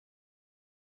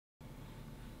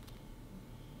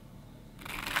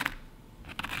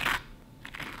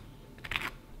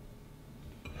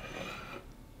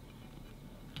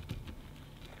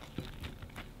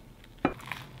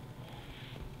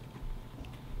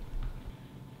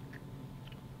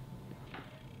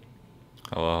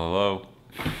Hello,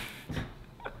 hello.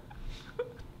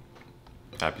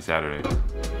 Happy Saturday.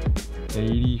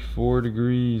 84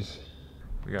 degrees.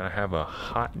 We gotta have a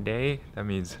hot day. That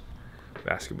means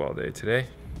basketball day today.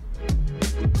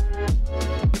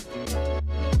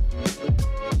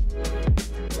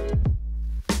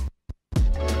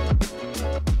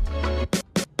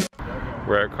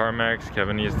 We're at CarMax.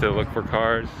 Kevin needs to look for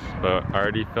cars, but I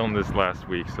already filmed this last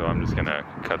week, so I'm just gonna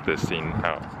cut this scene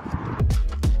out.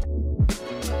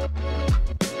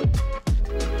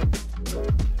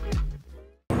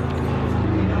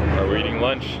 We're eating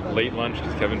lunch, late lunch,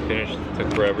 because Kevin finished. It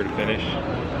took forever to finish.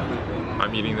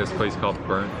 I'm eating this place called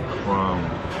Burnt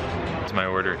Crumbs. It's my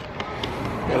order.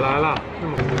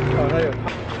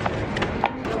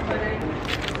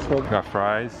 Got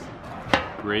fries,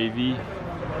 gravy.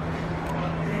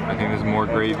 I think there's more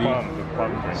gravy,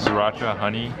 sriracha,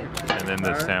 honey, and then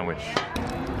the sandwich.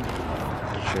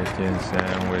 Chicken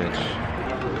sandwich.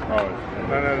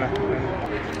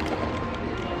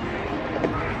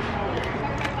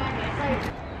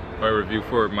 My review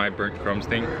for my burnt crumbs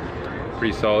thing,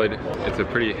 pretty solid. It's a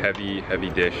pretty heavy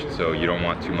dish, so you don't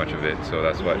want too much of it. So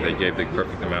that's why they gave the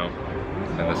perfect amount,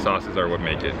 and the sauces are what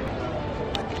make it.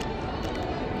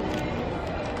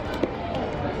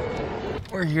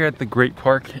 We're here at the Great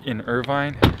Park in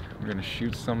Irvine. We're gonna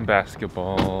shoot some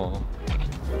basketball. All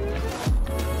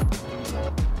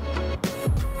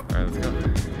right, let's go.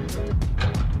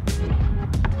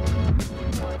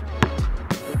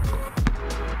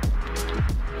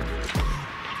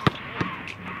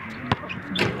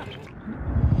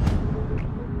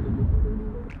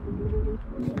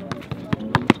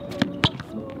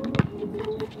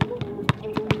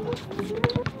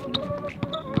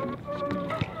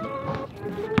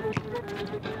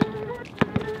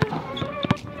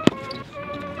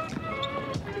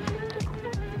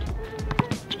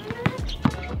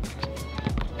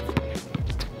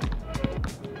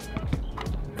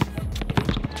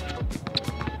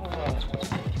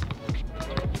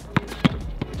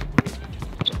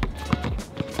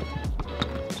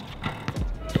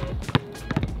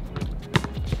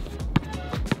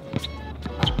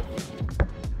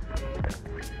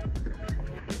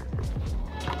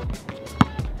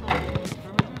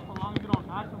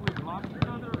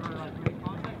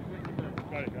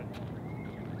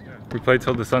 We played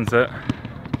till the sunset.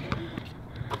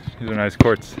 These are nice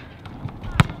courts.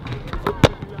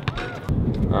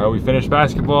 We finished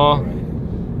basketball.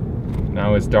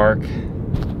 Now it's dark.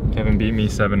 Kevin beat me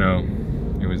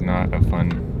 7-0. It was not a fun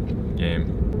game.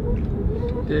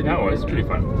 That was pretty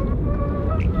fun.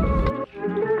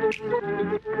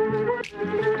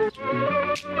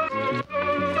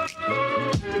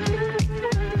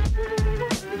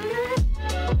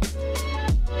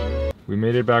 We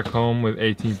made it back home with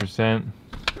 18%.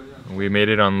 We made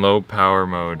it on low power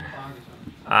mode.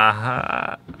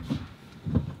 Aha!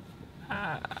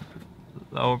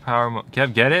 Low power mode.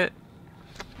 Kev, get it?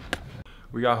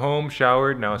 We got home,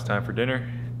 showered, now it's time for dinner.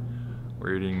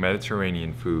 We're eating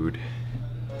Mediterranean food.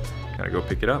 Gotta go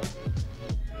pick it up.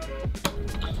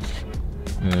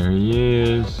 There he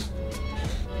is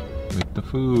with the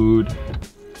food.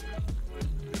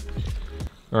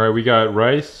 All right, we got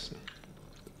rice.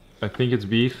 I think it's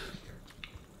beef.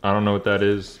 I don't know what that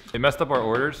is. It messed up our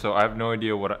order, so I have no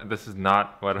idea what this is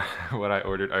not what I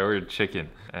ordered. I ordered chicken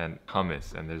and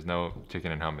hummus, and there's no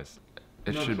chicken and hummus.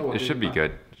 It should be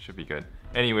good. It should be good.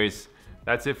 Anyways,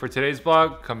 that's it for today's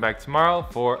vlog. Come back tomorrow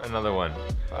for another one.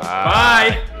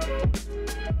 Bye.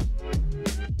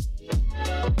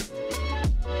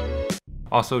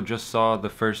 Also, just saw the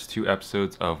first 2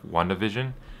 episodes of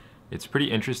WandaVision. It's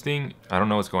pretty interesting. I don't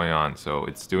know what's going on, so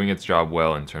it's doing its job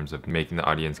well in terms of making the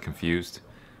audience confused.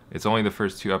 It's only the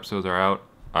first 2 episodes are out.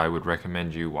 I would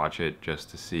recommend you watch it just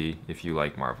to see if you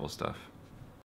like Marvel stuff.